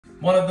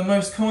One of the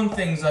most common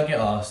things I get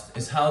asked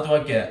is how do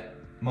I get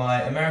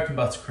my American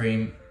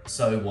buttercream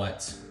so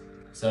white?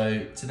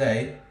 So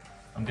today,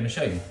 I'm gonna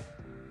show you.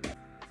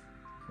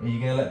 Are you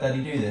gonna let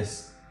Daddy do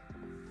this?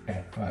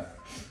 Okay, right.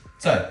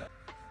 So,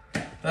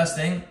 first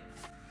thing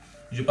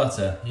is your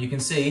butter. You can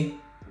see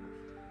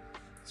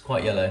it's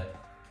quite yellow.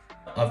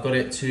 I've got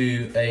it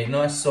to a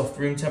nice soft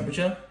room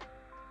temperature.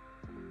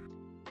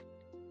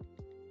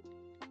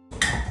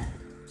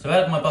 So I've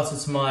added my butter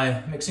to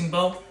my mixing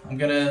bowl. I'm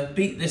gonna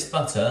beat this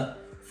butter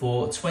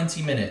for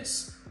 20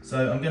 minutes.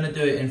 So I'm gonna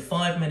do it in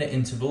 5-minute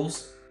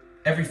intervals.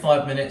 Every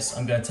 5 minutes,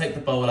 I'm gonna take the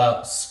bowl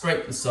out,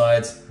 scrape the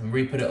sides, and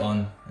re-put it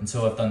on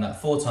until I've done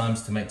that 4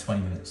 times to make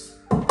 20 minutes.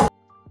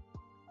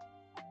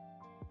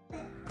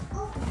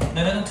 No,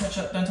 don't touch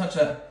that, don't touch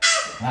that.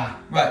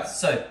 Right,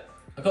 so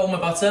I've got all my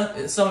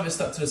butter, some of it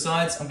stuck to the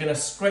sides. I'm gonna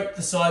scrape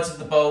the sides of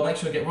the bowl, make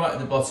sure I get right at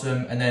the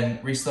bottom, and then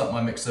restart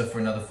my mixer for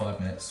another 5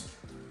 minutes.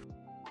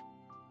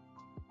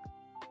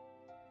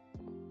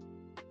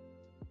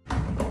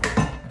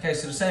 Okay,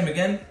 so the same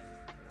again.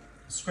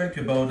 Scrape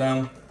your bowl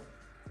down,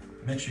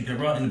 make sure you get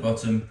right in the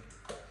bottom,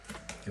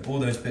 get all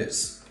those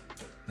bits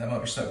that might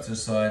be stuck to the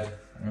side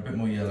and a bit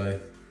more yellow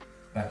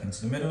back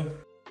into the middle.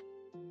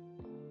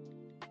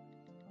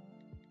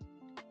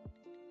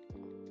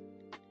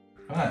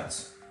 Right,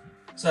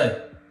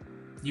 so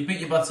you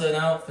beat your butter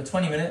now for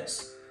 20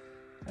 minutes,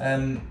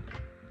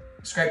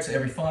 scraped it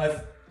every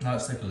 5, now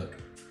let's take a look.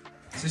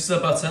 So this is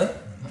our butter,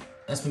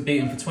 that's been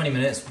beaten for 20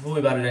 minutes before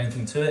we've added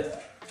anything to it.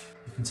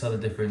 You can tell the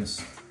difference.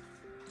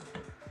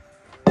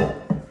 So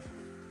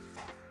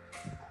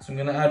I'm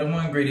gonna add all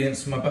my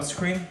ingredients to my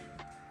buttercream,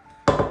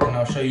 and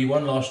I'll show you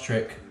one last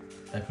trick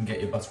that can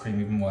get your buttercream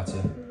even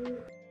whiter.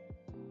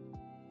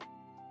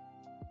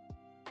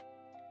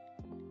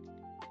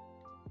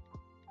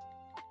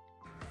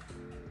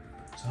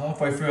 So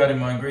halfway through adding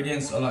my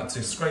ingredients, I like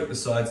to scrape the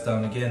sides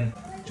down again,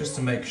 just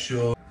to make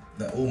sure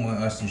that all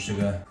my icing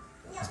sugar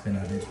has been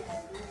added.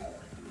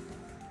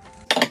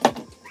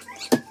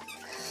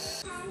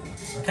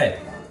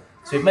 Okay,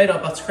 so we've made our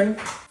buttercream,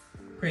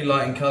 pretty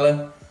light in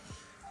colour.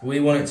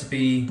 We want it to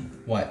be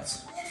white.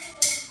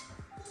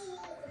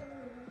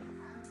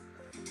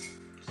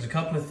 There's a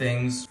couple of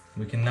things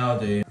we can now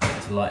do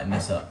to lighten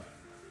this up.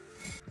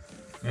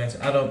 We're going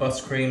to add our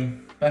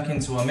buttercream back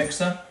into our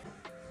mixer,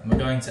 and we're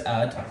going to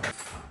add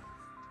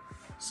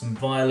some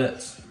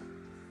violet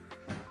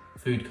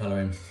food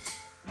colouring.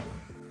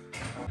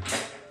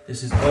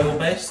 This is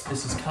oil-based,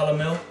 this is colour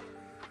mill.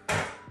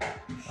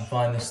 I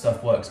find this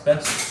stuff works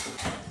best.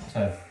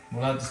 So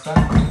we'll add this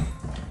back.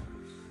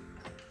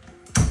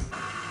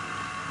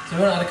 So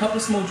we're going to add a couple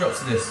of small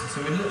drops of this.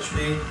 So we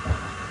literally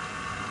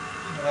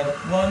add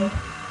 1,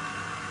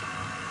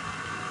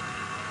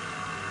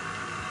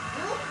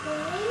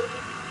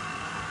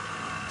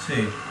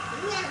 2.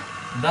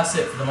 And that's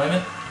it for the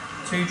moment.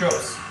 2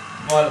 drops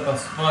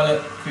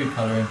violet food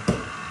colouring.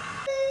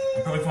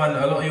 You'll probably find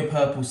that a lot of your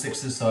purple sticks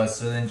to the sides,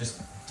 so then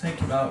just take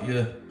out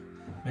your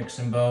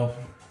mixing bowl.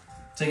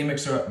 Take your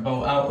mixer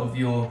bowl out of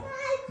your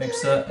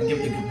mixer and give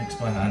it a good mix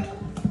by hand.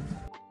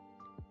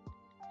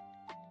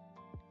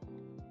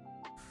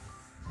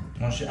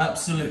 Once you're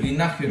absolutely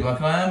knackered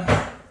like I am,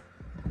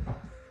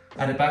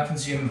 add it back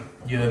into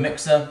your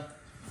mixer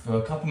for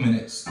a couple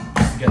minutes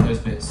just to get those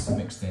bits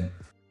mixed in.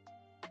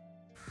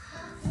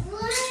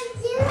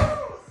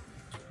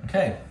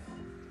 Okay,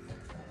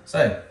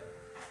 so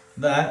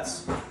that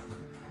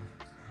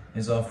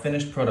is our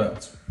finished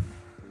product.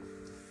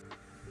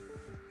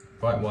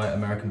 Bright white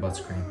American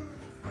buttercream.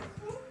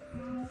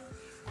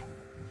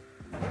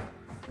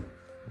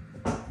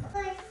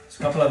 There's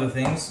a couple other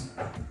things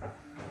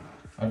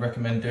I'd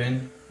recommend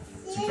doing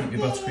to keep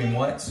your buttercream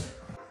white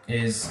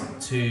is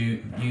to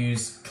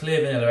use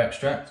clear vanilla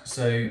extract.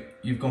 So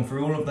you've gone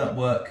through all of that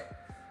work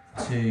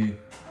to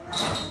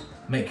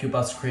make your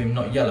buttercream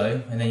not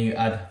yellow, and then you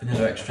add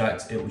vanilla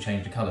extract, it will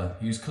change the colour.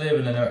 Use clear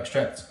vanilla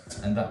extract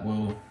and that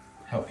will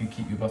help you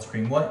keep your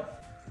buttercream white.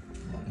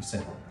 That's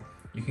it.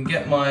 You can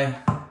get my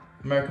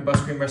American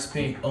buttercream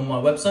recipe on my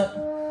website,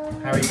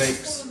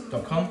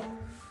 harrybakes.com.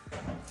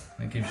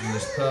 It gives you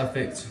this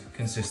perfect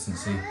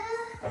consistency.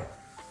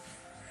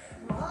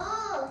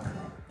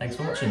 Thanks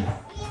for watching.